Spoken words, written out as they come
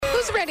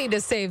Who's ready to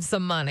save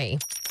some money?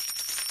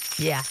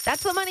 Yeah,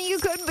 that's the money you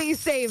could be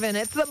saving.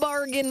 It's the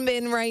bargain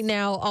bin right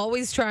now,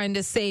 always trying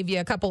to save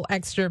you a couple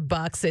extra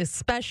bucks,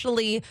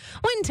 especially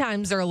when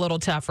times are a little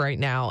tough right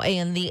now.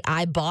 And the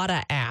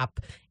Ibotta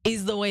app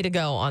is the way to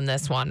go on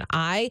this one.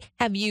 I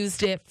have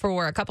used it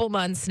for a couple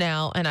months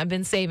now, and I've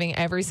been saving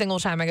every single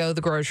time I go to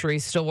the grocery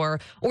store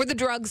or the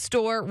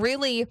drugstore.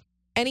 Really,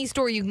 any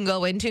store you can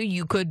go into,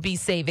 you could be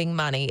saving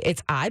money.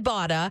 It's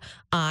Ibotta,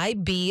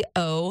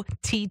 Ibotta.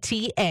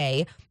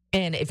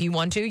 And if you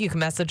want to, you can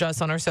message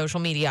us on our social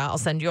media. I'll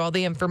send you all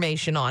the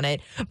information on it.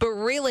 But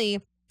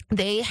really,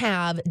 they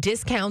have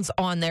discounts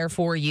on there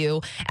for you,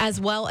 as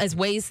well as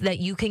ways that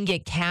you can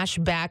get cash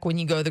back when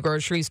you go to the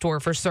grocery store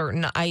for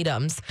certain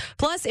items.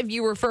 Plus, if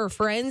you refer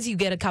friends, you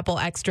get a couple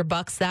extra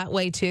bucks that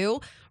way,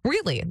 too.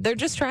 Really, they're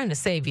just trying to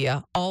save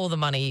you all the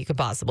money you could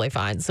possibly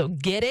find. So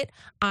get it,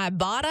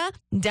 Ibotta,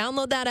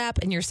 download that app,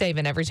 and you're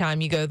saving every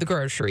time you go to the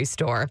grocery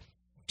store.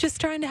 Just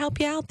trying to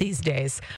help you out these days.